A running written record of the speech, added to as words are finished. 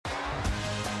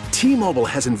T-Mobile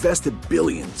has invested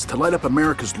billions to light up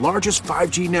America's largest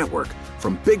 5G network,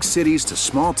 from big cities to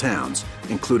small towns,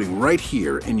 including right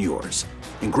here in yours.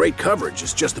 And great coverage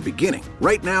is just the beginning.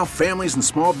 Right now, families and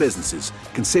small businesses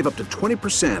can save up to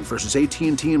 20% versus AT&T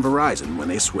and Verizon when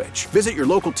they switch. Visit your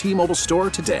local T-Mobile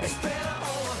store today.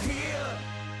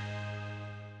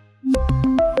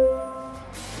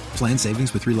 Plan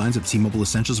savings with 3 lines of T-Mobile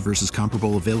Essentials versus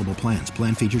comparable available plans.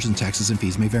 Plan features and taxes and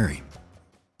fees may vary.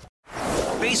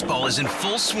 Baseball is in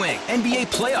full swing. NBA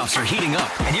playoffs are heating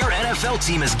up, and your NFL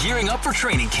team is gearing up for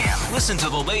training camp. Listen to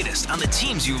the latest on the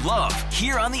teams you love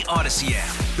here on the Odyssey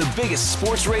app. The biggest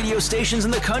sports radio stations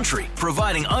in the country,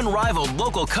 providing unrivaled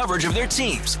local coverage of their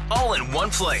teams, all in one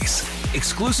place.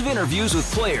 Exclusive interviews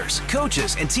with players,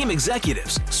 coaches, and team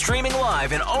executives, streaming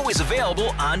live and always available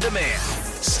on demand.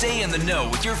 Stay in the know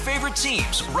with your favorite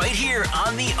teams right here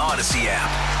on the Odyssey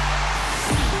app.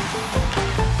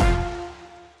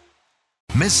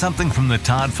 Miss something from the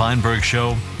Todd Feinberg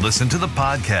Show? Listen to the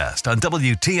podcast on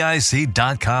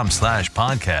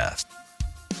WTIC.com/podcast.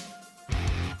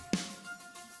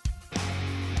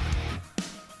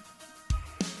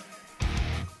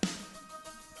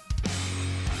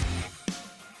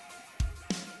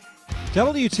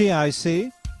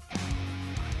 WTIC.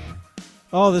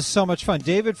 Oh, this is so much fun.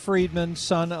 David Friedman,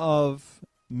 son of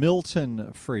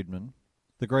Milton Friedman,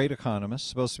 the great economist,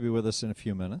 supposed to be with us in a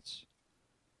few minutes.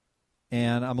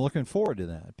 And I'm looking forward to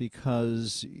that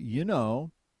because, you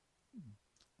know,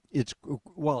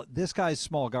 this guy's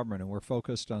small government, and we're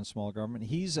focused on small government.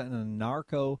 He's an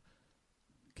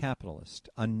anarcho-capitalist,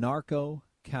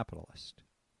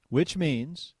 which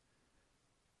means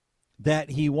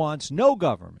that he wants no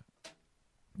government.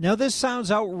 Now, this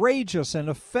sounds outrageous and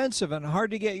offensive and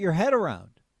hard to get your head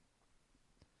around.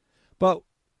 But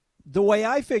the way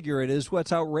I figure it is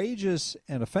what's outrageous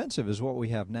and offensive is what we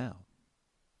have now,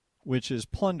 which is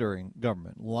plundering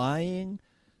government, lying,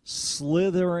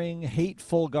 slithering,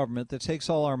 hateful government that takes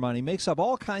all our money, makes up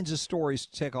all kinds of stories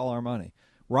to take all our money,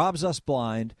 robs us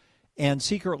blind, and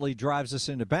secretly drives us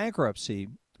into bankruptcy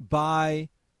by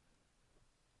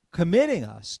committing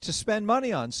us to spend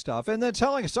money on stuff and then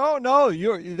telling us, oh, no,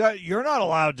 you're not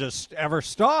allowed to ever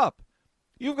stop.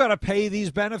 You've got to pay these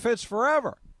benefits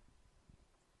forever.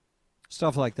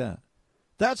 Stuff like that.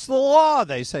 That's the law,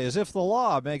 they say, as if the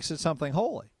law makes it something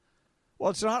holy. Well,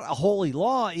 it's not a holy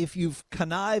law if you've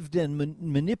connived and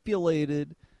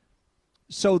manipulated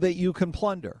so that you can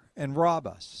plunder and rob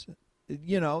us.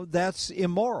 You know, that's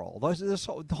immoral.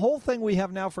 The whole thing we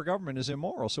have now for government is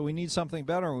immoral, so we need something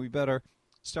better, and we better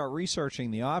start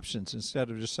researching the options instead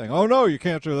of just saying, oh, no, you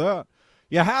can't do that.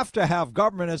 You have to have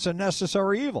government. It's a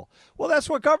necessary evil. Well,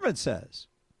 that's what government says.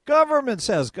 Government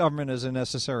says government is a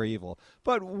necessary evil.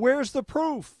 But where's the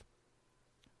proof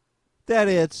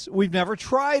that we've never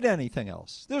tried anything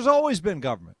else? There's always been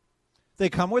government. They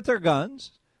come with their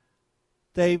guns.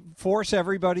 They force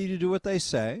everybody to do what they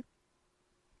say.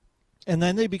 And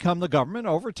then they become the government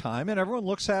over time, and everyone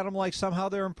looks at them like somehow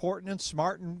they're important and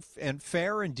smart and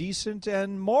fair and decent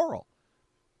and moral,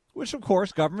 which, of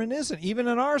course, government isn't. Even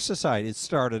in our society, it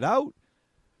started out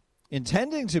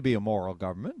intending to be a moral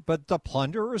government, but the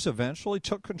plunderers eventually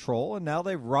took control, and now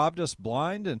they've robbed us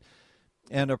blind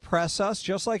and oppress us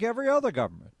just like every other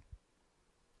government.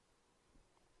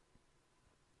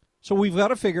 So we've got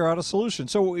to figure out a solution.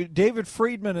 So David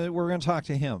Friedman, we're going to talk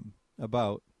to him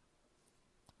about.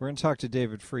 We're going to talk to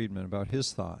David Friedman about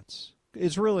his thoughts.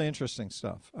 It's really interesting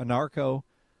stuff.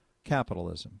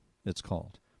 Anarcho-capitalism, it's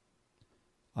called.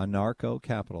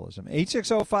 Anarcho-capitalism.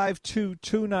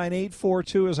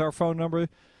 860-522-9842 is our phone number.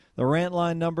 The rant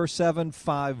line number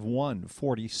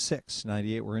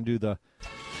 751-4698.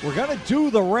 We're going to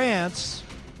do the rants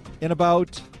in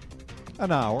about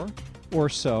an hour or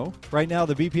so. Right now,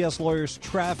 the BPS Lawyers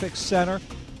Traffic Center.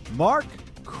 Mark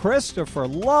Christopher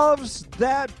loves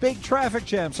that big traffic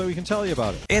jam, so he can tell you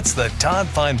about it. It's the Todd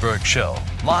Feinberg Show,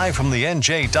 live from the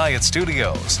NJ Diet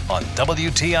Studios on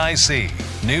WTIC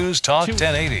News Talk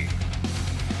 1080.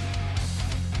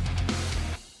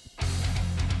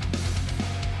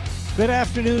 Good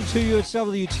afternoon to you. It's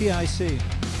WTIC.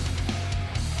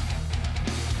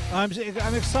 I'm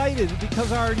excited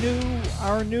because our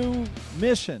new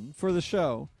mission for the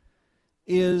show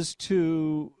is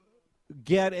to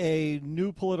get a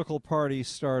new political party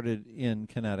started in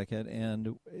Connecticut,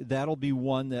 and that'll be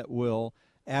one that will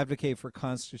advocate for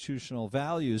constitutional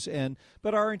values.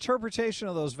 But our interpretation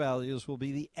of those values will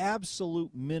be the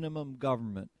absolute minimum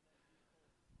government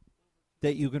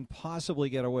that you can possibly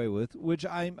get away with, which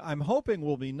I'm hoping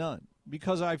will be none,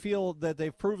 because I feel that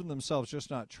they've proven themselves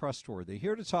just not trustworthy.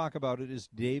 Here to talk about it is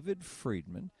David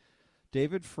Friedman.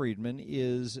 David Friedman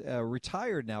is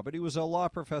retired now, but he was a law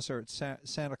professor at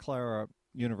Santa Clara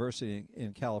University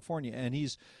in California, and he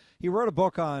wrote a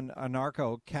book on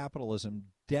anarcho-capitalism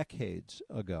decades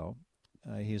ago.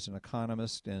 He's an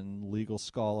economist and legal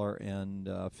scholar and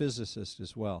physicist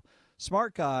as well.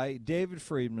 Smart guy, David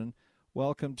Friedman.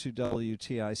 Welcome to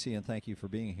WTIC, and thank you for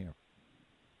being here.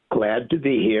 Glad to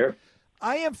be here.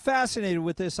 I am fascinated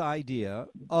with this idea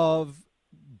of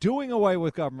doing away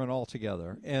with government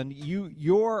altogether, and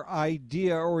your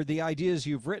idea, or the ideas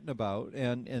you've written about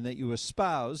and that you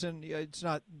espouse, and it's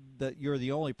not that you're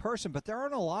the only person, but there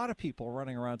aren't a lot of people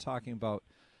running around talking about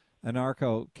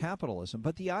anarcho-capitalism.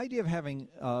 But the idea of having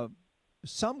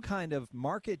some kind of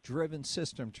market-driven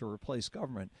system to replace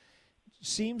government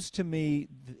seems to me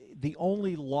the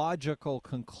only logical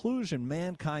conclusion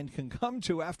mankind can come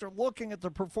to after looking at the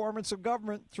performance of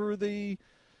government through the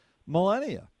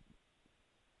millennia.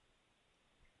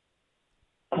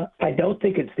 I don't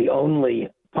think it's the only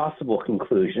possible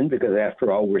conclusion because,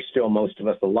 after all, we're still most of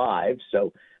us alive,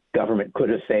 so government could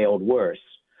have failed worse.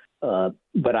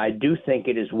 But I do think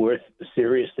it is worth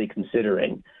seriously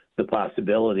considering the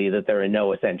possibility that there are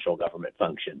no essential government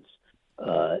functions,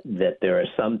 that there are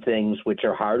some things which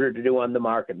are harder to do on the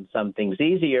market and some things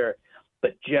easier,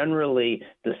 but generally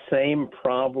the same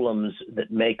problems that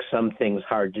make some things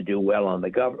hard to do well on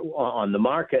the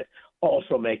market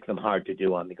also make them hard to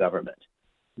do on the government.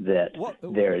 That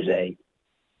there's a...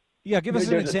 Yeah, give us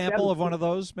an example of one of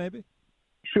those, maybe.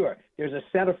 Sure. There's a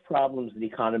set of problems that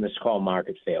economists call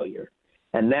market failure.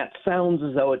 And that sounds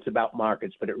as though it's about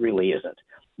markets, but it really isn't.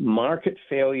 Market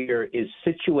failure is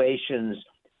situations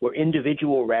where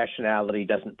individual rationality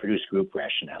doesn't produce group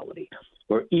rationality,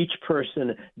 where each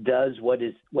person does what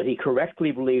he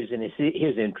correctly believes in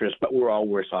his interest, but we're all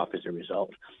worse off as a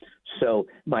result. So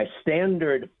my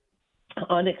standard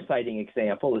unexciting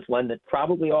example is one that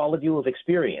probably all of you have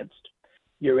experienced.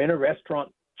 You're in a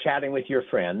restaurant chatting with your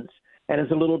friends, and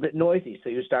it's a little bit noisy, so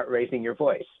you start raising your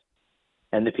voice.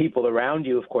 And the people around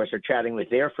you, of course, are chatting with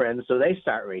their friends, so they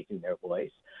start raising their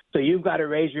voice. So you've got to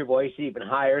raise your voice even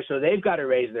higher, so they've got to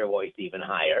raise their voice even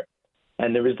higher.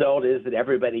 And the result is that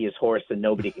everybody is hoarse and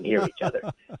nobody can hear each other.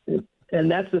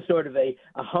 And that's a sort of a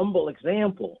humble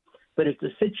example, but it's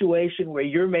a situation where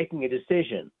you're making a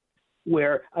decision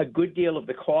where a good deal of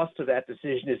the cost of that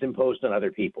decision is imposed on other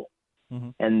people. Mm-hmm.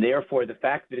 And therefore, the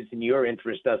fact that it's in your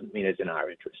interest doesn't mean it's in our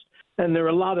interest. And there are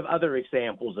a lot of other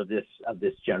examples of this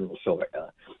general sort.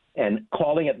 And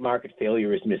calling it market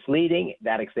failure is misleading.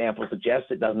 That example suggests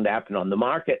it doesn't happen on the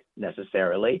market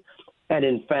necessarily. And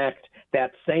in fact,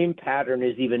 that same pattern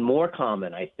is even more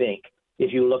common, I think,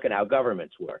 if you look at how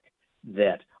governments work,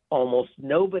 that almost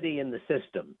nobody in the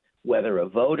system, whether a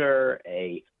voter,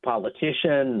 a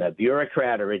politician, a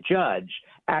bureaucrat, or a judge,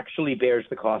 actually bears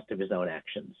the cost of his own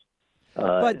actions.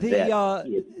 But the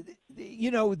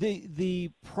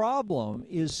problem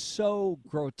is so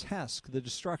grotesque, the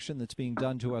destruction that's being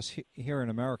done to us here in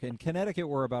America. In Connecticut,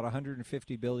 we're about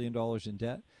 $150 billion in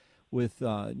debt with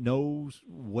no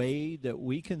way that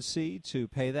we can see to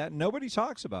pay that. Nobody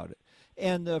talks about it.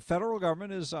 And the federal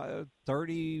government is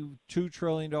 $32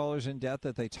 trillion in debt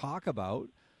that they talk about.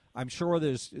 I'm sure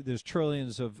there's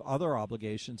trillions of other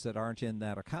obligations that aren't in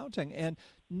that accounting, and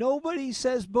nobody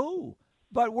says boo.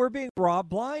 But we're being robbed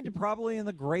blind, probably in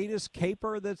the greatest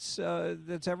caper that's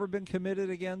ever been committed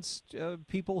against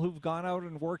people who've gone out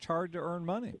and worked hard to earn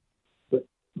money.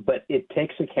 But it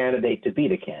takes a candidate to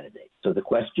beat a candidate. So the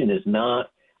question is not,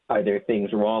 are there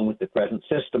things wrong with the present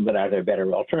system, but are there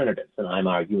better alternatives? And I'm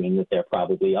arguing that there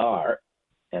probably are,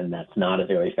 and that's not a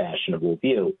very fashionable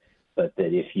view, but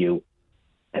that if you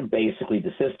 – and basically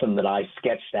the system that I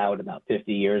sketched out about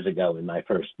 50 years ago in my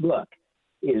first book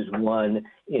is one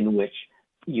in which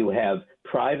you have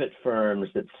private firms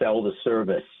that sell the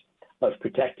service of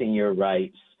protecting your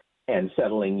rights and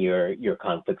settling your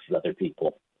conflicts with other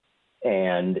people.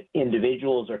 And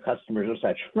individuals are customers of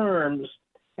such firms,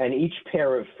 and each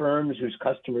pair of firms whose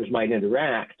customers might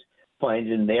interact find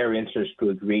it in their interest to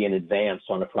agree in advance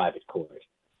on a private court.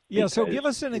 Yeah, so give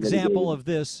us an example of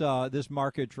this this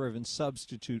market-driven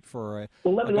substitute for a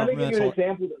let me governmental... give you an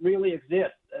example that really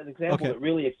exists, that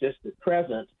really exists at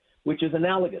present, which is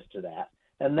analogous to that.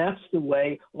 And that's the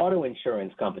way auto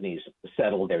insurance companies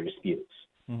settle their disputes.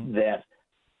 Mm-hmm. That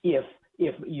if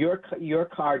your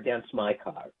car dents my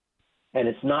car, and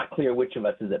it's not clear which of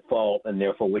us is at fault and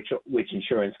therefore which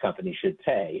insurance company should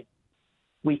pay,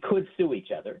 we could sue each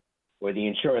other, or the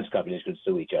insurance companies could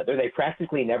sue each other. They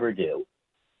practically never do,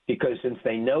 because since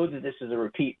they know that this is a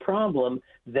repeat problem,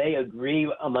 they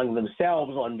agree among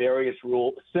themselves on various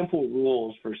simple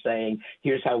rules for saying,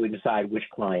 here's how we decide which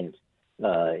client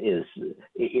is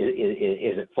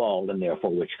at fault, and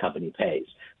therefore which company pays.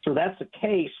 So that's a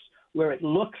case where it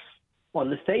looks on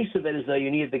the face of it as though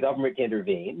you need the government to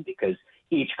intervene, because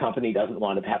each company doesn't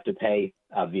want to have to pay,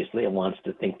 obviously, and wants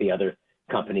to think the other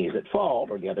company is at fault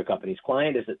or the other company's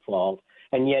client is at fault.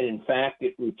 And yet, in fact,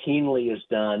 it routinely is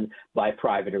done by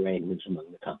private arrangements among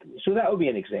the companies. So that would be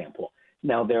an example.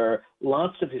 Now, there are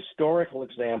lots of historical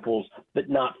examples, but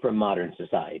not from modern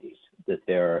societies, that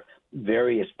there are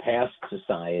various past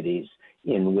societies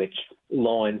in which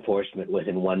law enforcement was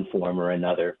in one form or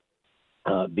another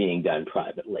being done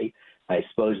privately. I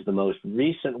suppose the most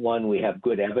recent one we have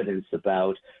good evidence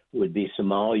about would be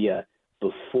Somalia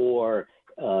before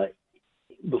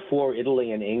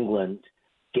Italy and England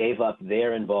gave up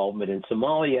their involvement in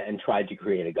Somalia and tried to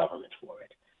create a government for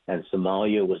it. And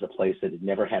Somalia was a place that had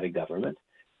never had a government.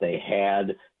 They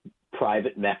had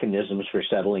private mechanisms for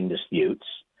settling disputes.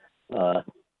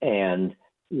 And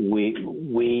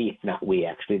the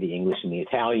English and the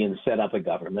Italians set up a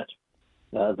government.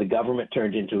 The government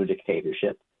turned into a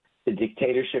dictatorship. The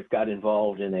dictatorship got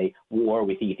involved in a war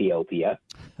with Ethiopia.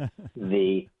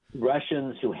 The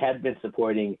Russians, who had been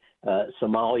supporting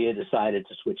Somalia, decided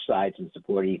to switch sides and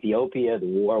support Ethiopia. The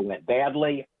war went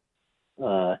badly.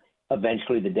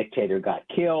 Eventually, the dictator got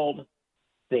killed.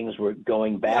 Things were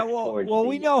going back towards. Well,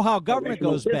 we know how government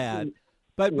goes bad,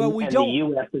 but we don't. The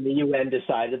U.S. and the UN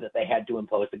decided that they had to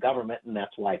impose the government, and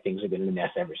that's why things have been a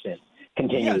mess ever since.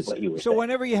 Continue with what you were saying. So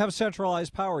whenever you have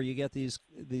centralized power, you get these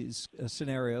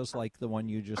scenarios like the one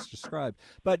you just described.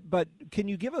 But can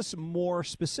you give us more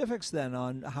specifics then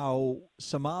on how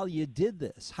Somalia did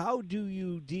this? How do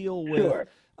you deal with? Sure.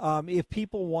 If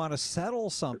people want to settle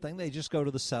something, they just go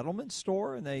to the settlement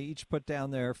store and they each put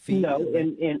down their fee. No,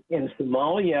 in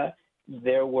Somalia,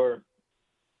 there were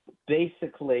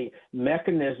basically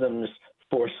mechanisms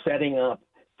for setting up,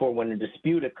 for when a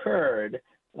dispute occurred,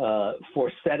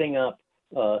 for setting up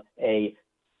a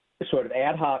sort of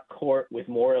ad hoc court with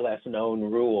more or less known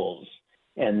rules,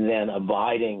 and then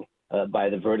abiding by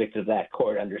the verdict of that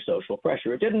court under social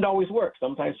pressure. It didn't always work.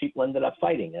 Sometimes people ended up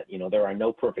fighting it. There are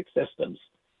no perfect systems.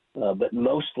 But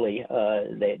mostly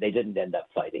they didn't end up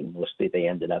fighting. Mostly they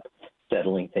ended up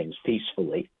settling things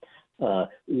peacefully.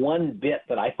 One bit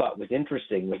that I thought was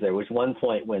interesting was there was one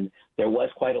point when there was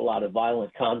quite a lot of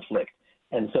violent conflict,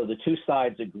 and so the two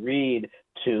sides agreed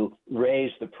to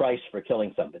raise the price for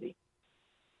killing somebody.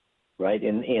 Right?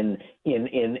 In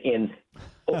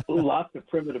lots of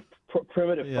primitive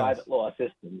yes. private law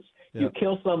systems, yep. You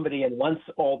kill somebody, and once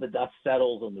all the dust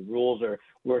settles and the rules are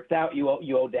worked out, you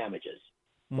owe damages.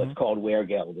 What's called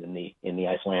weregeld in the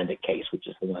Icelandic case, which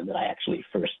is the one that I actually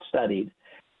first studied.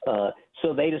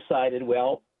 So they decided,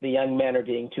 well, the young men are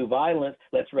being too violent.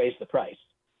 Let's raise the price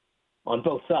on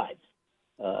both sides,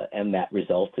 and that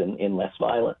results in less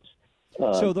violence.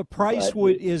 So the price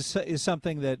is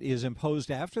something that is imposed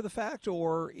after the fact,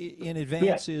 or in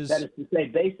advance? Yes, that is to say,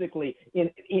 basically, in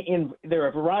there are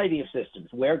a variety of systems.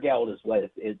 Weregeld is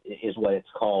what it's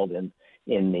called in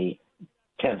the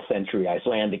 10th century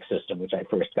Icelandic system, which I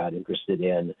first got interested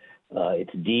in.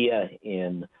 It's dia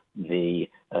in the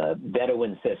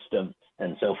Bedouin system,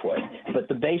 and so forth. But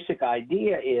the basic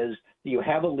idea is you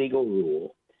have a legal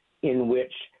rule in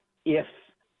which if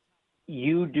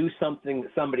you do something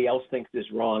that somebody else thinks is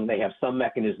wrong, they have some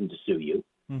mechanism to sue you,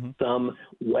 some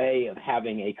way of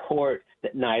having a court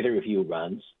that neither of you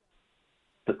runs.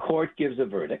 The court gives a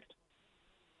verdict.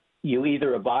 You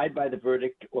either abide by the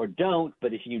verdict or don't,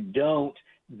 but if you don't,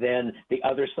 then the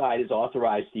other side is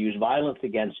authorized to use violence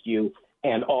against you,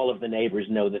 and all of the neighbors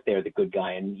know that they're the good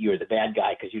guy and you're the bad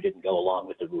guy because you didn't go along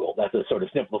with the rule. That's a sort of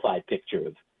simplified picture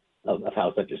of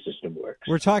how such a system works.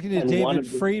 We're talking to David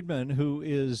Friedman, who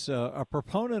is a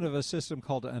proponent of a system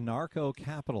called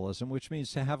anarcho-capitalism, which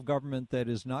means to have government that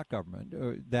is not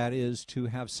government, that is to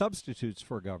have substitutes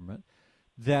for government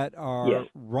that are yes.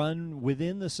 run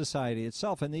within the society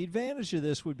itself. And the advantage of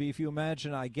this would be if you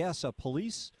imagine, I guess, a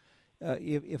police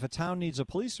if a town needs a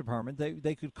police department,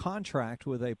 they could contract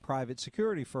with a private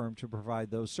security firm to provide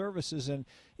those services. And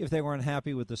if they weren't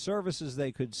happy with the services,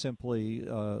 they could simply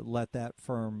let that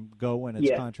firm go when its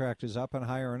contract is up and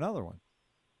hire another one.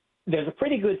 There's a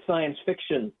pretty good science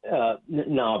fiction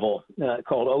novel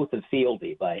called Oath of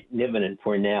Fealty by Niven and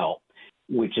Pournelle,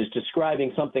 which is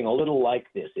describing something a little like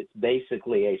this. It's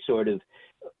basically a sort of,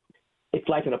 it's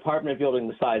like an apartment building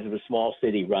the size of a small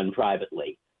city run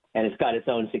privately. And it's got its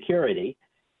own security.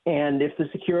 And if the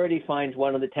security finds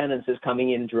one of the tenants is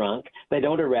coming in drunk, they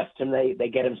don't arrest him. They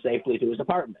get him safely to his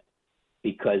apartment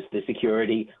because the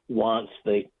security wants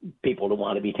the people to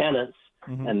want to be tenants,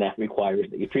 and that requires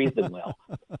that you treat them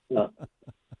well.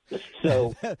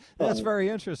 So that's very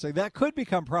interesting. That could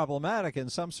become problematic in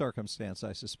some circumstance,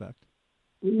 I suspect.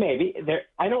 Maybe.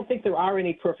 I don't think there are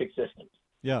any perfect systems.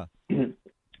 Yeah. And,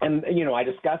 I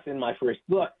discuss in my first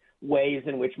book ways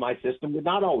in which my system would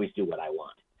not always do what I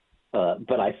want.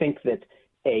 But I think that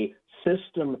a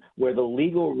system where the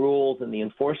legal rules and the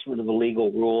enforcement of the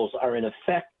legal rules are in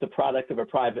effect the product of a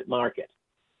private market,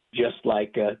 just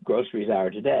like groceries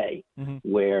are today,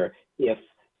 where if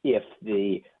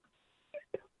the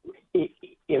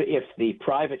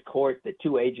private court that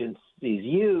two agencies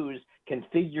use can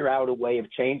figure out a way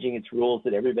of changing its rules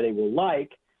that everybody will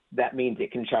like, that means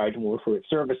it can charge more for its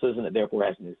services, and it therefore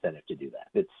has an incentive to do that.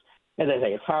 It's, as I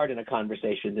say, it's hard in a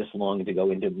conversation this long to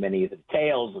go into many of the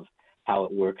details of how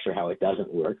it works or how it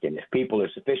doesn't work. And if people are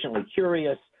sufficiently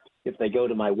curious, if they go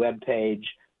to my webpage,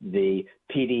 the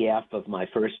PDF of my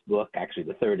first book, actually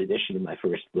the third edition of my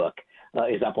first book,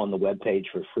 is up on the webpage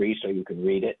for free, so you can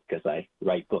read it, because I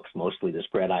write books mostly to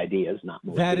spread ideas, not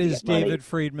mostly That to is get money.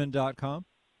 davidfriedman.com?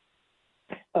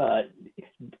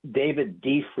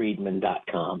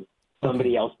 daviddfriedman.com.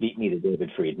 Somebody else beat me to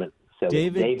David Friedman. So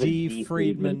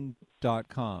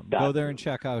daviddfriedman.com. Go there and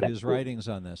check out his writings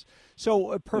on this.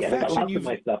 So perfection,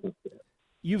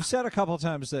 you've said a couple of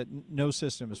times that no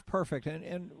system is perfect,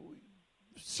 and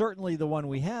certainly the one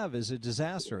we have is a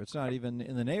disaster. It's not even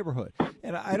in the neighborhood.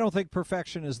 And I don't think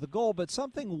perfection is the goal, but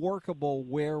something workable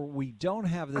where we don't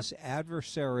have this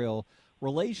adversarial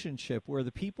relationship where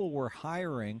the people we're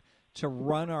hiring to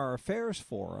run our affairs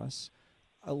for us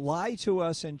lie to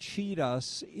us and cheat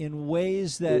us in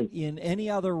ways that in any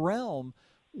other realm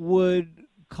would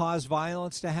cause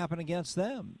violence to happen against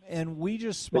them. And we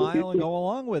just smile and go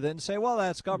along with it and say, well,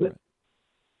 that's government.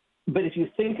 But if you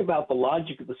think about the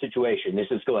logic of the situation, this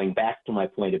is going back to my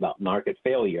point about market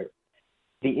failure,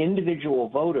 the individual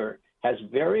voter has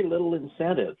very little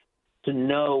incentive to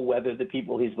know whether the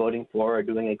people he's voting for are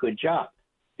doing a good job,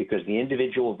 because the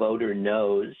individual voter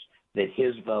knows that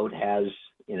his vote has,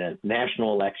 in a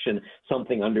national election,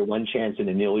 something under 1 chance in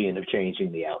a million of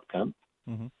changing the outcome.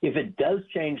 If it does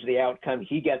change the outcome,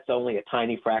 he gets only a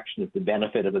tiny fraction of the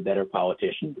benefit of a better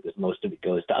politician, because most of it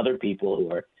goes to other people who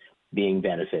are being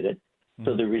benefited.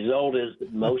 So the result is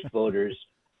that most voters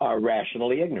are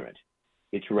rationally ignorant.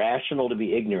 It's rational to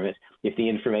be ignorant if the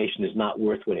information is not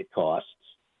worth what it costs.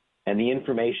 And the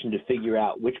information to figure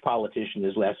out which politician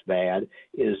is less bad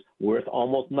is worth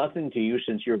almost nothing to you,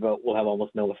 since your vote will have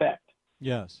almost no effect.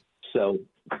 Yes. So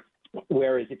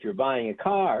whereas if you're buying a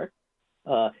car,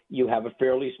 you have a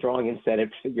fairly strong incentive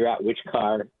to figure out which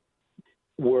car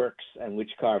works and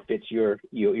which car fits your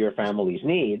family's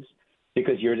needs,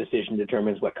 because your decision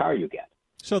determines what car you get.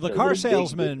 So the car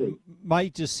salesman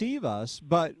might deceive us,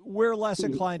 but we're less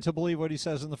inclined to believe what he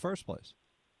says in the first place.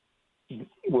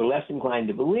 We're less inclined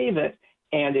to believe it,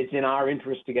 and it's in our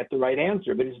interest to get the right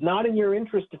answer. But it's not in your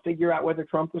interest to figure out whether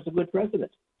Trump was a good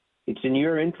president. It's in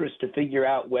your interest to figure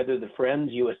out whether the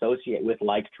friends you associate with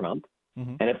like Trump.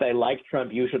 And if they like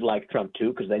Trump, you should like Trump too,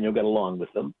 because then you'll get along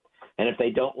with them. And if they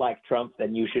don't like Trump,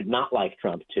 then you should not like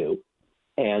Trump too.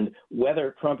 And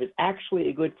whether Trump is actually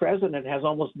a good president has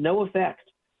almost no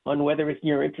effect on whether it's in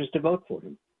your interest to vote for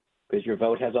him, because your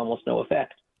vote has almost no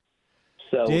effect.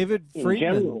 So, David Friedman,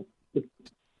 general,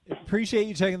 appreciate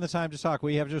you taking the time to talk.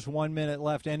 We have just 1 minute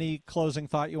left. Any closing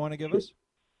thought you want to give us?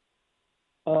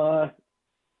 I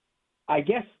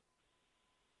guess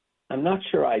I'm not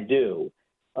sure I do.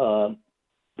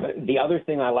 The other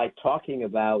thing I like talking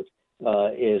about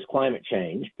is climate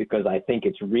change, because I think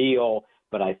it's real,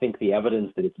 but I think the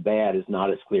evidence that it's bad is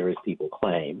not as clear as people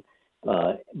claim.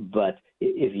 But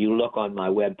if you look on my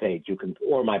webpage, you can,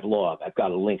 or my blog, I've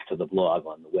got a link to the blog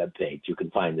on the webpage. You can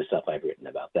find the stuff I've written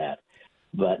about that.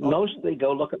 But mostly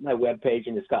go look at my webpage,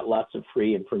 and it's got lots of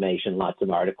free information, lots of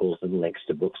articles and links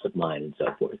to books of mine and so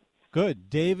forth. Good.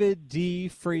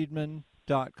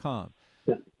 daviddfriedman.com.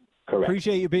 Correct.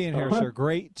 Appreciate you being here, sir.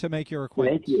 Great to make your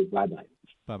acquaintance. Thank you. Bye-bye.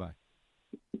 Bye-bye.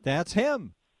 That's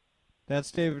him.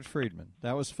 That's David Friedman.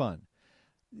 That was fun.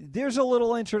 There's a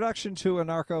little introduction to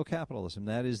anarcho-capitalism.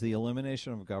 That is the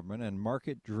elimination of government and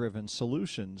market-driven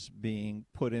solutions being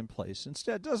put in place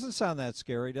instead. Doesn't sound that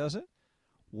scary, does it?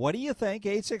 What do you think?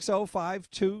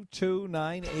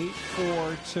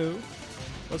 860-522-9842.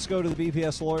 Let's go to the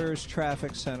BPS Lawyers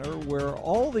Traffic Center, where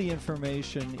all the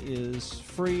information is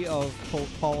free of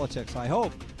politics. I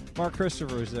hope Mark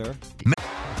Christopher is there.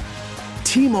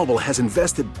 T-Mobile has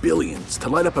invested billions to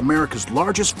light up America's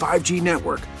largest 5G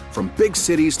network, from big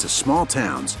cities to small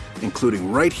towns,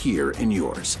 including right here in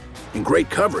yours. And great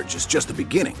coverage is just the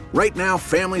beginning. Right now,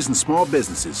 families and small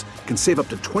businesses can save up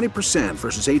to 20%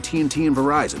 versus AT&T and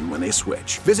Verizon when they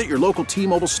switch. Visit your local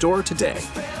T-Mobile store today.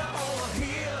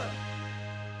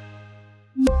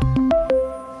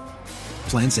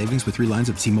 Plan savings with 3 lines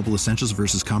of T-Mobile Essentials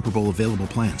versus comparable available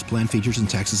plans. Plan features and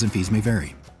taxes and fees may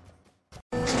vary.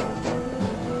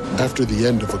 After the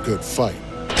end of a good fight,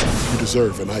 you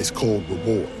deserve an ice-cold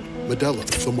reward. Modelo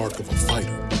is the mark of a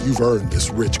fighter. You've earned this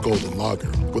rich golden lager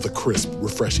with a crisp,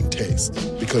 refreshing taste.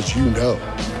 Because you know,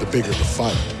 the bigger the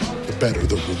fight, the better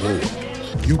the reward.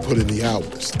 You put in the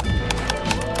hours,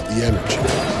 the energy,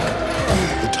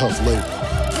 the tough labor.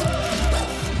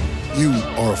 You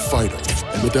are a fighter,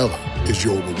 and Modelo is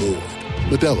your reward.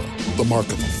 Modelo, the mark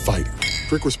of a fighter.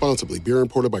 Drink responsibly. Beer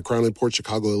imported by Crown Imports,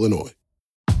 Chicago, Illinois.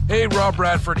 Hey, Rob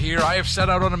Bradford here. I have set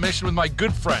out on a mission with my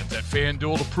good friends at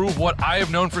FanDuel to prove what I have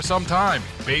known for some time.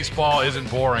 Baseball isn't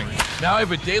boring. Now I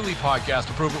have a daily podcast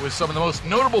to prove it with some of the most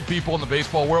notable people in the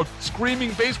baseball world,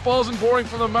 screaming baseball isn't boring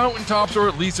from the mountaintops, or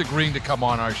at least agreeing to come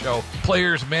on our show.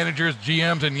 Players, managers,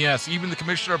 GMs, and yes, even the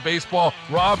commissioner of baseball,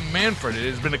 Rob Manfred. It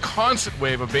has been a constant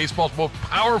wave of baseball's most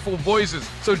powerful voices.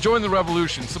 So join the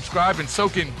revolution. Subscribe and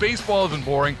soak in Baseball Isn't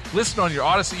Boring. Listen on your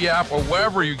Odyssey app or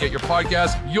wherever you get your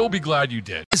podcasts. You'll be glad you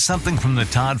did. Something from the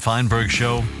Todd Feinberg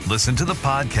Show? Listen to the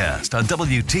podcast on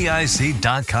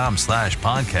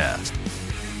WTIC.com/podcast.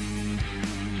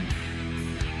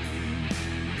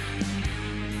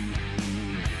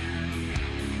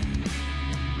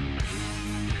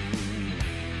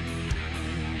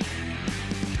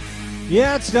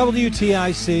 Yeah, it's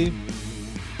WTIC.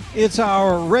 It's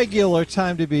our regular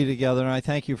time to be together, and I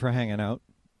thank you for hanging out.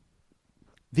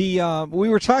 We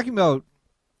were talking about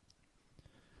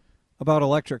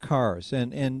electric cars,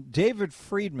 and David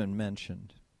Friedman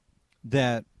mentioned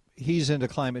that he's into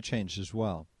climate change as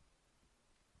well.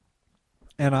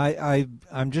 And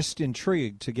I'm just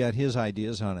intrigued to get his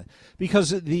ideas on it.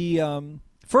 Because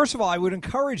first of all, I would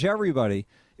encourage everybody,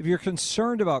 if you're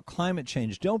concerned about climate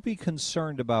change, don't be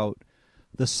concerned about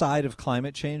the side of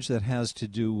climate change that has to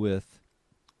do with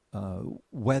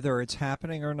whether it's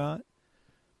happening or not.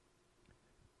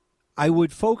 I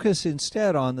would focus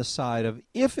instead on the side of,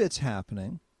 if it's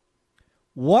happening,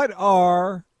 what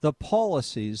are the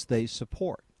policies they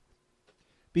support?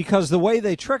 Because the way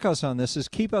they trick us on this is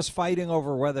keep us fighting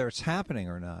over whether it's happening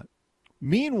or not.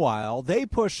 Meanwhile, they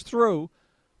push through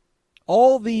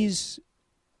all these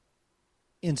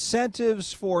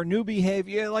incentives for new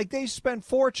behavior. Like, they spend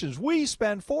fortunes. We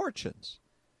spend fortunes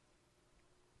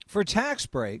for tax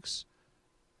breaks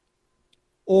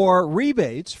or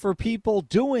rebates for people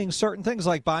doing certain things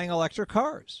like buying electric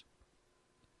cars.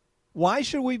 Why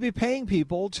should we be paying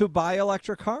people to buy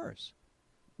electric cars?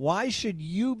 Why should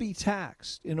you be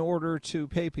taxed in order to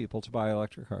pay people to buy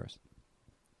electric cars?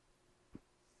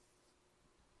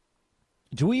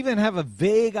 Do we even have a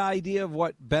vague idea of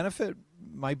what benefit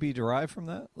might be derived from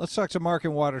that? Let's talk to Mark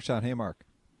in Watertown. Hey, Mark.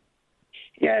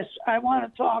 Yes, I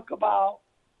want to talk about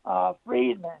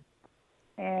Friedman.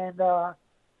 And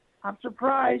I'm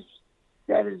surprised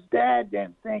that his dad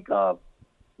didn't think of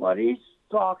what he's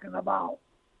talking about.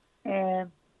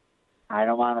 And I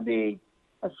don't want to be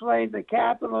a slave to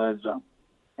capitalism,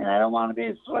 and I don't want to be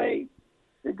a slave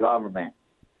to government.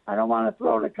 I don't want to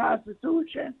throw the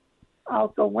Constitution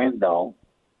out the window.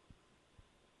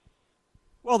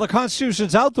 Well, the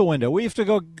Constitution's out the window. We have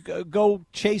to go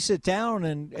chase it down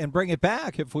and bring it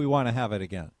back if we want to have it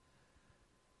again.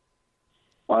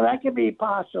 Well, that could be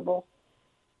possible.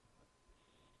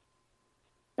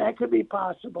 That could be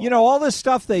possible. You know, all this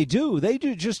stuff they do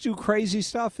just do crazy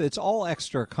stuff. It's all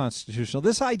extra constitutional.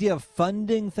 This idea of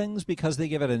funding things because they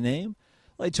give it a name,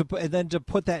 like and then to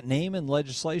put that name in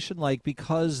legislation, like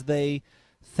because they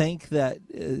think that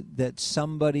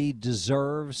somebody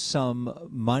deserves some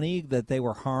money, that they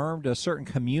were harmed, a certain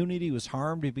community was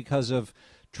harmed because of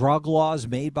drug laws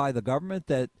made by the government,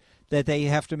 that they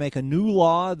have to make a new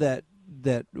law that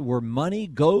where money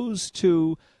goes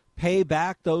to pay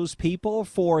back those people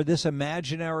for this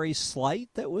imaginary slight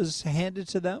that was handed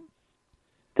to them?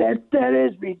 That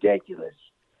is ridiculous.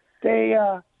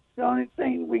 The only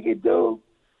thing we could do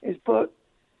is put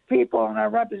people in our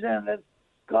representative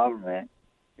government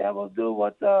that will do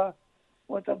what the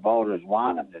voters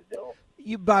want them to do.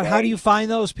 But how do you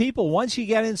find those people? Once you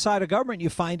get inside a government,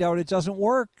 you find out it doesn't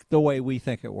work the way we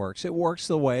think it works. It works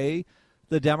the way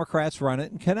the Democrats run it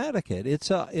in Connecticut.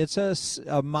 It's a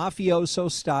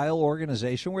mafioso-style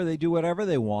organization where they do whatever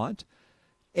they want,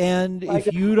 and like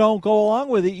if you don't go along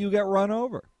with it, you get run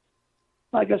over.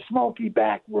 Like a smoky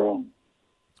back room.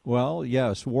 Well,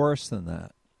 yes, worse than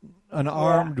that. An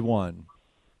armed one.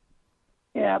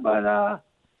 Yeah, but,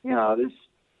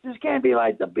 this can't be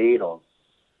like the Beatles.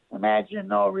 Imagine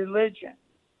no religion.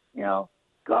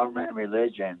 Government and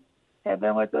religion have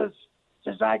been with us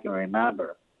since I can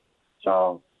remember.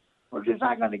 So we're just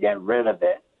not going to get rid of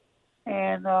it.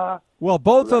 And well,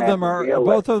 both of them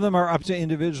are up to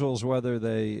individuals whether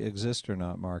they exist or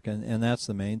not, Mark, and that's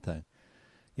the main thing.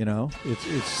 You know,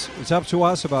 it's up to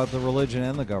us about the religion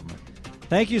and the government.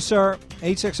 Thank you, sir.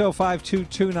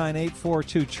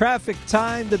 860-522-9842. Traffic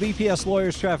time, the BPS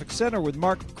Lawyers Traffic Center with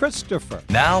Mark Christopher.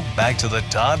 Now, back to the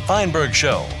Todd Feinberg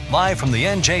Show, live from the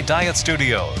NJ Diet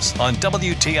Studios on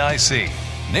WTIC.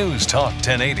 News Talk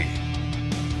 1080.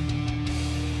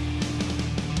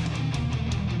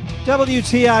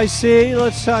 WTIC,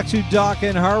 let's talk to Doc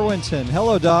in Harwinton.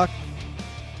 Hello, Doc.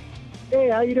 Hey,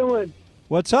 how you doing?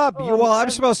 What's up? I'm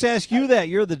supposed to ask you that.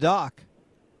 You're the doc.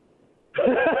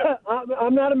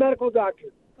 I'm not a medical doctor.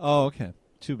 Oh, okay.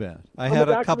 Too bad. I had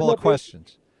a couple of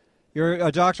questions. You're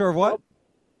a doctor of what?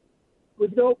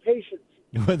 With no patients.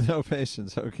 With no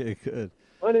patients. Okay, good.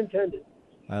 Unintended.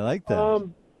 I like that.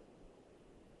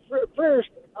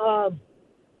 First, on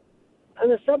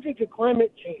the subject of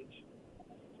climate change,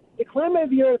 the climate of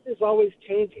the Earth is always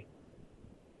changing.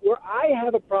 Where I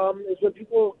have a problem is when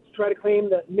people try to claim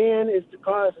that man is the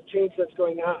cause of change that's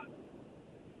going on.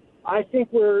 I think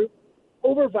we're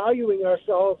overvaluing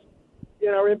ourselves in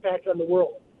our impact on the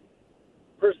world,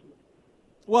 personally.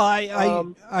 Well,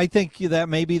 I think that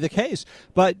may be the case,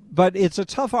 but it's a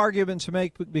tough argument to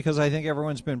make because I think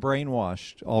everyone's been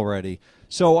brainwashed already.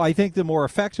 So I think the more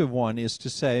effective one is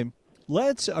to say,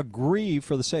 let's agree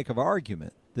for the sake of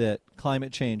argument that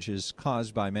climate change is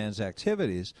caused by man's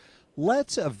activities.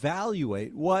 Let's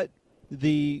evaluate what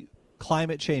the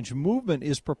climate change movement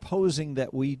is proposing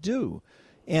that we do.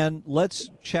 And let's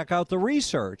check out the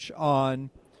research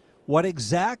on what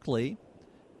exactly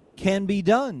can be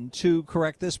done to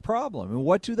correct this problem. And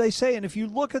what do they say? And if you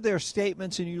look at their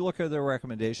statements and you look at their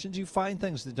recommendations, you find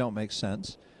things that don't make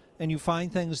sense. And you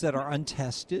find things that are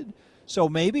untested. So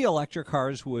maybe electric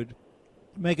cars would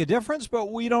make a difference,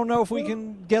 but we don't know if we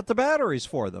can get the batteries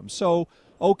for them. So,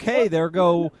 okay, there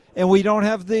go. And we don't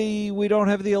have the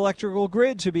electrical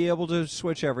grid to be able to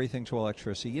switch everything to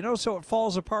electricity. You know, so it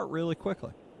falls apart really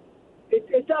quickly.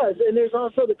 It does. And there's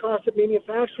also the cost of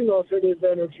manufacturing alternative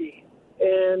energy.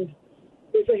 And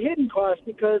there's a hidden cost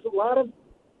because a lot of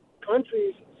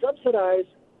countries subsidize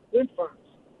wind farms.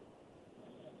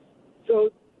 So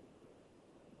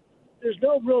there's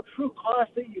no real true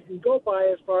cost that you can go by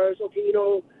as far as, okay, you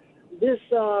know, this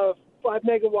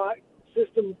 5-megawatt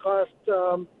system costs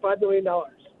 $5 million.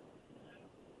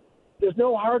 There's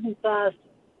no hard and fast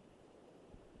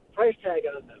price tag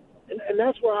on them. And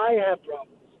that's where I have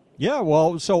problems. Yeah,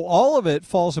 well, so all of it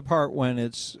falls apart when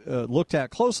it's looked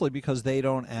at closely because they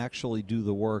don't actually do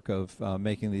the work of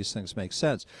making these things make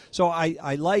sense. So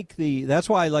I like that's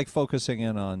why I like focusing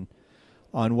in on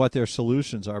what their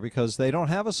solutions are, because they don't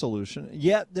have a solution,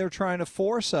 yet they're trying to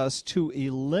force us to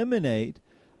eliminate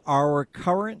our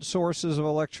current sources of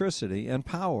electricity and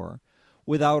power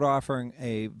without offering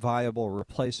a viable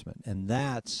replacement. And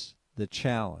that's the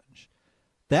challenge.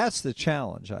 That's the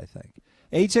challenge, I think.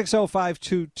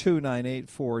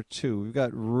 860-522-9842. We've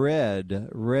got Red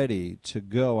ready to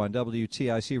go on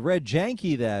WTIC. Red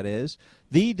Janke, that is,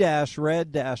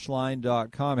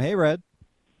 the-red-line.com. Hey, Red.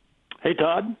 Hey,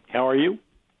 Todd. How are you?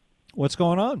 What's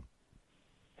going on?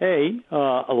 Hey,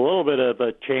 a little bit of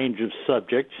a change of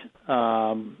subject.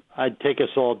 I'd take us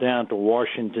all down to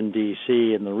Washington,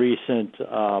 D.C. and the recent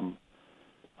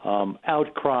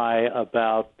outcry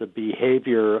about the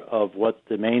behavior of what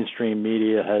the mainstream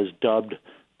media has dubbed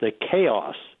the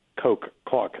Chaos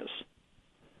Caucus.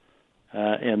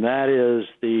 And that is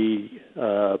the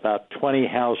about 20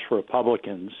 House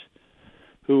Republicans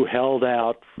who held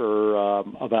out for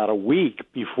about a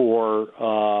week before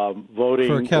voting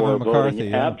for Kevin or McCarthy,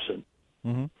 voting yeah. absent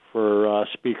for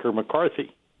Speaker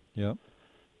McCarthy. Yep.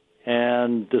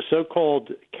 And the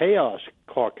so-called Chaos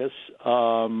Caucus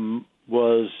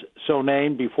was so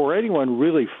named before anyone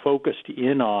really focused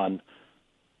in on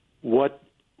what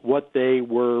they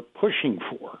were pushing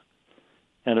for.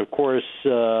 And, of course,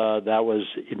 that was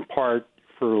in part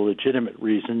for a legitimate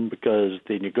reason, because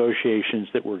the negotiations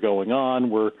that were going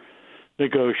on were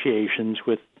negotiations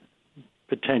with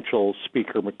potential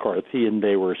Speaker McCarthy, and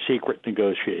they were secret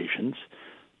negotiations.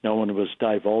 No one was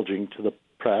divulging to the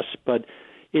press, but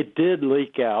it did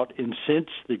leak out, and since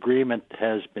the agreement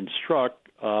has been struck,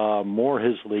 more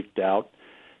has leaked out,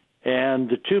 and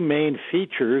the two main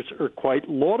features are quite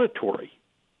laudatory.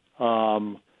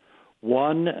 One,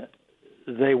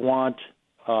 they want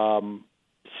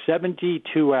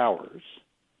 72 hours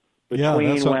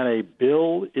between when a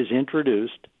bill is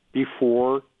introduced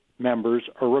before members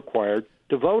are required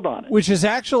to vote on it. Which is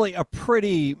actually a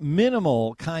pretty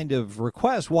minimal kind of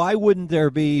request. Why wouldn't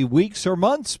there be weeks or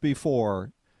months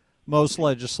before most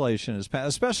legislation is passed,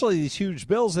 especially these huge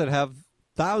bills that have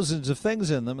thousands of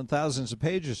things in them and thousands of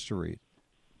pages to read.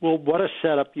 Well, what a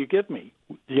setup you give me.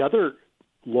 The other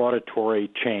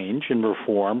laudatory change and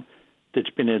reform that's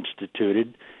been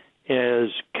instituted is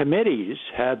committees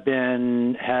have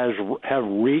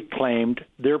reclaimed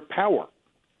their power.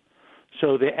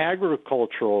 So the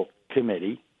Agricultural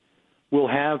Committee will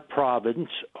have province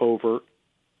over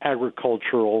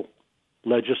agricultural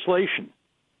legislation.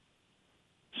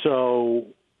 So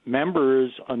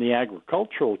members on the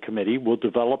Agricultural Committee will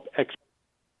develop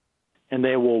and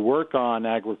they will work on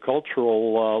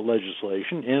agricultural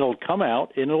legislation, and it'll come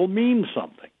out and it'll mean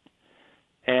something.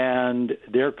 And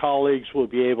their colleagues will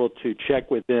be able to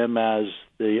check with them as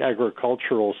the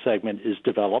agricultural segment is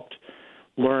developed,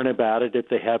 learn about it if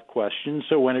they have questions.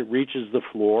 So when it reaches the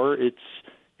floor,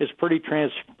 it's pretty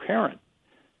transparent.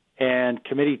 And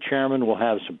committee chairman will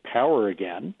have some power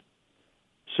again.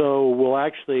 So we'll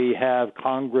actually have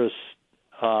Congress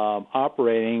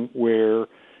operating where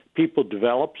people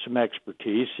develop some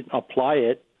expertise and apply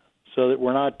it so that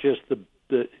we're not just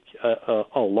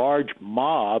a large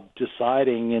mob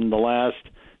deciding in the last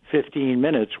 15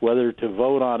 minutes whether to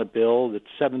vote on a bill that's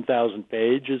 7,000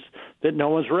 pages that no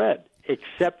one's read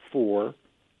except for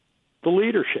the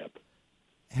leadership.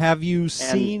 Have you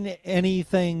seen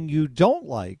anything you don't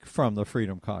like from the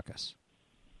Freedom Caucus?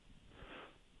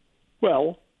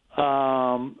 Well,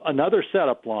 another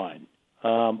setup line.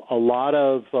 A lot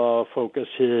of focus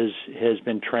has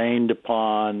been trained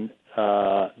upon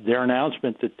their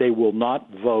announcement that they will not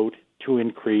vote to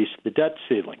increase the debt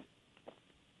ceiling.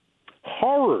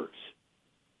 Horrors.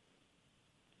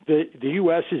 The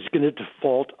U.S. is going to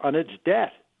default on its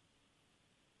debt.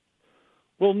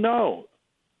 Well, no.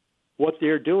 What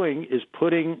they're doing is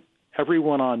putting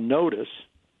everyone on notice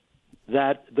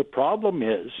that the problem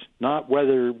is not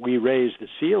whether we raise the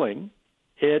ceiling,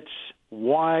 it's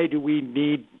why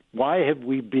have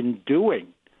we been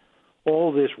doing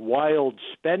all this wild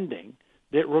spending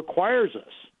that requires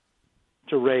us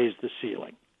to raise the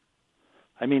ceiling?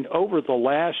 I mean, over the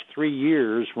last 3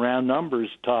 years, round numbers,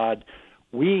 Todd,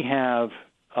 we have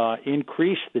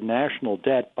increased the national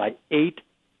debt by $8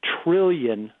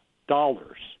 trillion.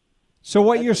 So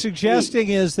what you're suggesting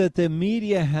is that the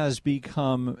media has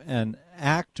become an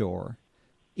actor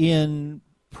in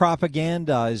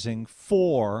propagandizing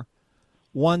for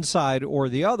one side or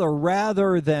the other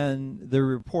rather than the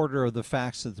reporter of the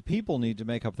facts that the people need to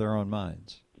make up their own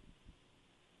minds.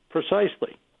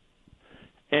 Precisely.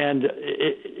 And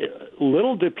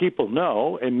little do people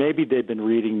know, and maybe they've been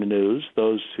reading the news,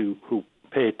 those who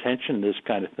pay attention to this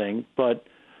kind of thing, but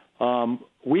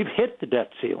we've hit the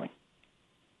debt ceiling.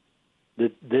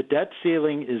 The debt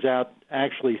ceiling is out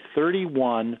actually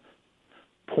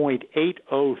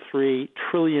 $31.803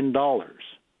 trillion.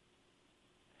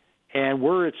 And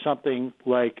we're at something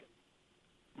like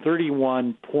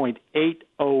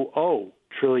 $31.800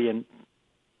 trillion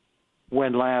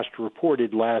when last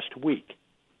reported last week.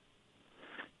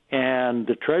 And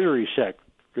the Treasury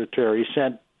Secretary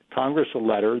sent Congress a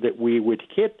letter that we would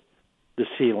hit the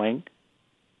ceiling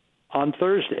on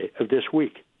Thursday of this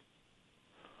week.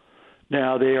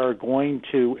 Now, they are going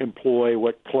to employ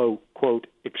what, quote,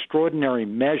 extraordinary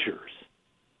measures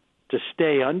to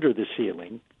stay under the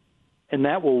ceiling, and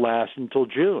that will last until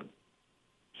June.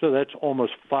 So that's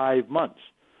almost 5 months.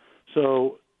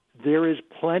 So there is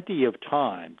plenty of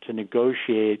time to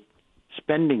negotiate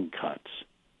spending cuts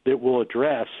that will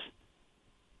address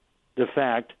the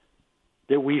fact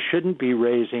that we shouldn't be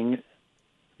raising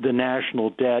the national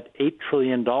debt $8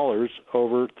 trillion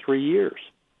over 3 years.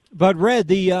 But, Red,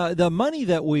 the money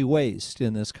that we waste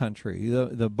in this country,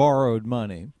 the borrowed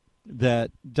money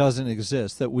that doesn't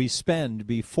exist, that we spend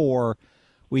before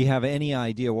we have any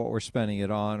idea what we're spending it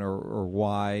on or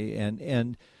why,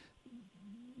 and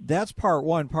that's part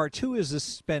one. Part two is this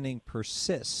spending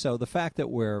persists. So the fact that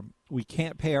we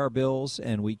can't pay our bills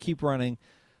and we keep running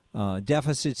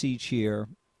deficits each year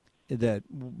that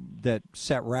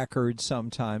set records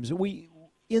sometimes. We,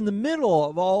 in the middle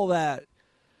of all that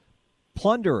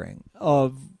plundering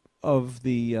of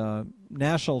the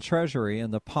national treasury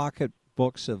and the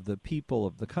pocketbooks of the people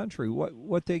of the country,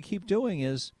 what they keep doing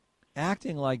is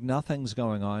acting like nothing's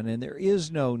going on and there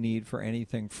is no need for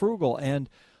anything frugal. And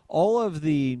all of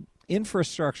the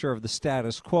infrastructure of the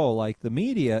status quo, like the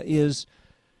media, is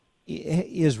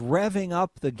revving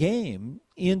up the game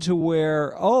into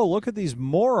where, oh, look at these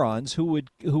morons who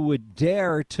would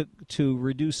dare to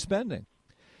reduce spending.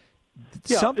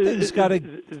 Yeah, something's got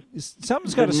to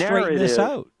straighten this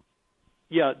out.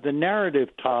 Yeah, the narrative,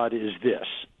 Todd, is this: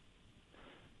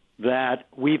 that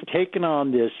we've taken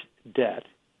on this debt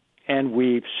and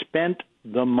we've spent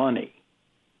the money.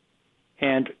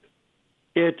 And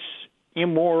it's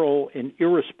immoral and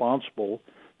irresponsible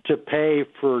to pay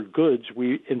for goods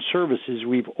and services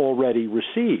we've already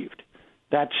received.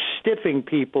 That's stiffing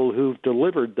people who've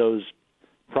delivered those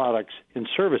products and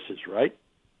services, right?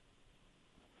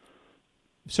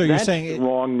 So you're That's saying the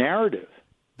wrong narrative.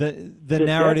 The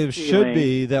narrative should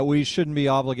be that we shouldn't be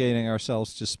obligating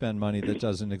ourselves to spend money that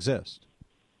doesn't exist.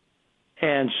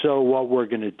 And so what we're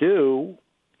going to do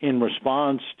in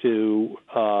response to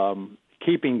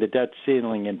keeping the debt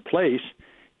ceiling in place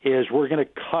is we're going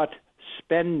to cut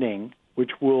spending,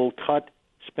 which will cut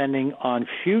spending on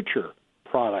future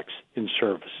products and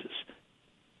services.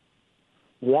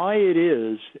 Why it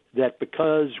is that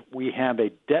because we have a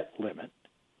debt limit,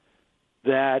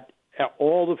 that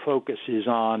all the focus is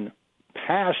on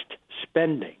past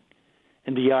spending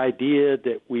and the idea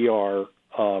that we are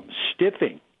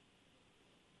stiffing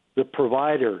the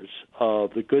providers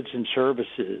of the goods and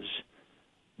services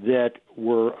that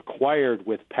were acquired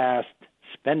with past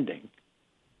spending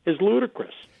is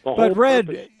ludicrous. But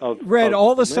Red,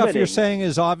 all the stuff you're saying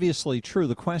is obviously true.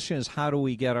 The question is, how do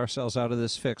we get ourselves out of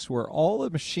this fix where all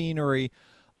the machinery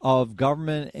of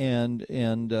government and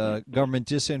government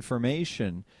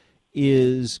disinformation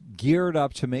is geared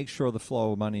up to make sure the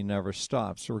flow of money never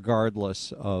stops,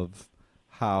 regardless of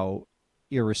how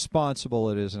irresponsible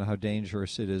it is and how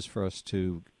dangerous it is for us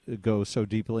to go so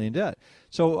deeply in debt.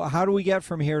 So how do we get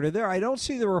from here to there? I don't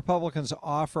see the Republicans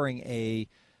offering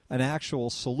an actual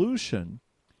solution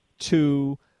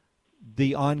to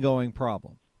the ongoing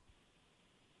problem.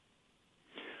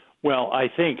 Well, I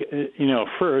think,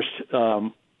 first,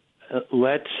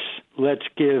 let's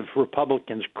give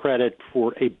Republicans credit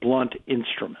for a blunt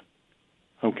instrument,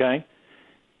 okay?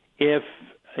 If,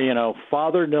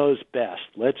 Father Knows Best,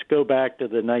 let's go back to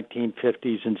the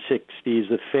 1950s and 60s,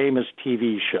 the famous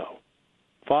TV show,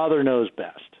 Father Knows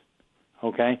Best,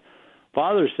 okay?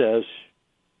 Father says,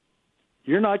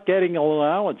 you're not getting an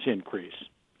allowance increase.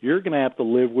 You're going to have to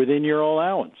live within your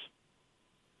allowance.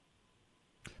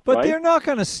 But right? They're not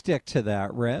going to stick to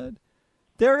that, Red.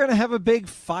 They're going to have a big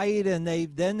fight, and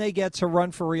then they get to run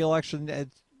for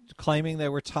re-election claiming they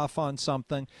were tough on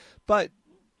something. But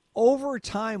over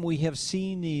time, we have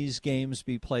seen these games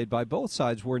be played by both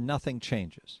sides where nothing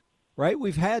changes, right?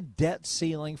 We've had debt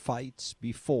ceiling fights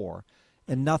before,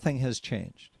 and nothing has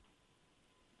changed.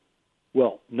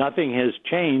 Well, nothing has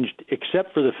changed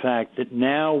except for the fact that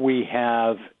now we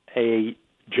have a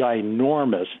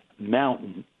ginormous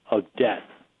mountain of debt.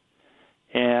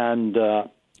 And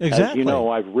exactly. As you know,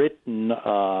 I've written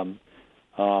to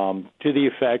the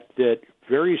effect that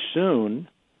very soon,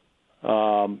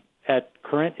 at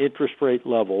current interest rate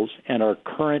levels and our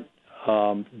current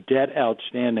debt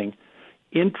outstanding,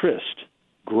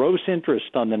 gross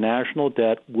interest on the national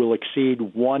debt will exceed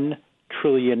 $1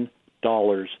 trillion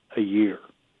a year.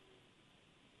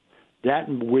 That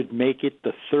would make it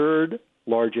the third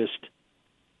largest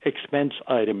expense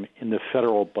item in the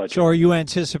federal budget. So are you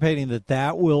anticipating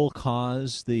that will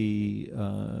cause the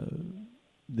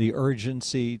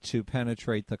urgency to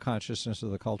penetrate the consciousness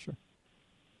of the culture?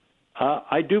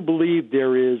 I do believe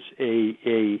there is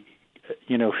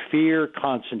fear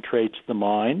concentrates the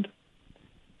mind,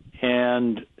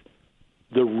 and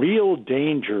the real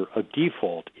danger of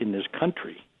default in this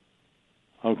country,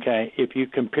 okay, if you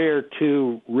compare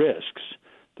two risks,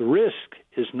 the risk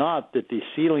is not that the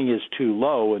ceiling is too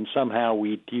low and somehow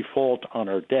we default on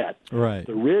our debt. Right.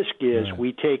 The risk is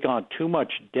we take on too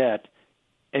much debt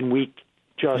and we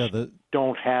just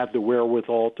don't have the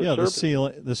wherewithal to service.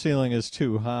 The ceiling is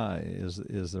too high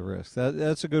is the risk.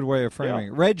 That's a good way of framing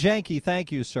it. Red Janke,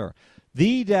 thank you, sir.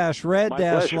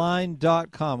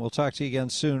 The-red-line.com. We'll talk to you again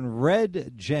soon.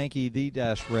 Red Janke,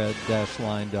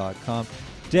 the-red-line.com.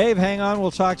 Dave, hang on.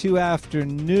 We'll talk to you after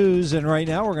news. And right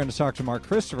now we're going to talk to Mark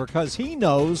Christopher because he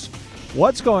knows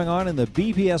what's going on in the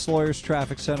BPS Lawyers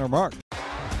Traffic Center. Mark.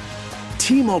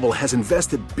 T-Mobile has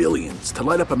invested billions to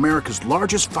light up America's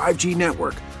largest 5G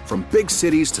network, from big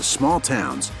cities to small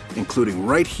towns, including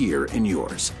right here in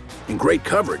yours. And great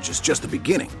coverage is just the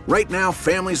beginning. Right now,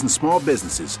 families and small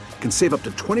businesses can save up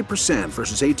to 20%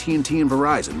 versus AT&T and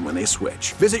Verizon when they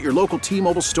switch. Visit your local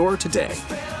T-Mobile store today.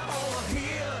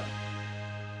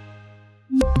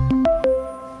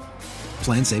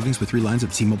 Plan savings with 3 lines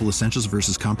of T-Mobile Essentials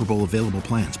versus comparable available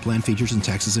plans. Plan features and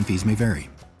taxes and fees may vary.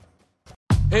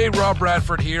 Hey, Rob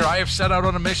Bradford here. I have set out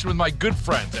on a mission with my good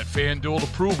friends at FanDuel to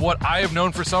prove what I have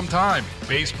known for some time.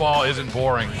 Baseball isn't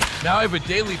boring. Now I have a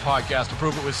daily podcast to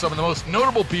prove it with some of the most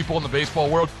notable people in the baseball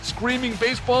world, screaming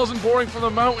baseball isn't boring from the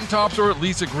mountaintops, or at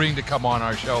least agreeing to come on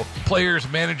our show. Players,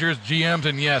 managers, GMs,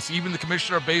 and yes, even the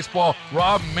commissioner of baseball,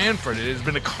 Rob Manfred. It has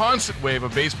been a constant wave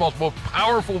of baseball's most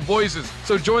powerful voices.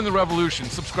 So join the revolution.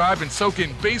 Subscribe and soak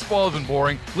in Baseball Isn't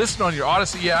Boring. Listen on your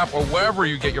Odyssey app or wherever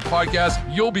you get your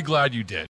podcasts. You'll be glad you did.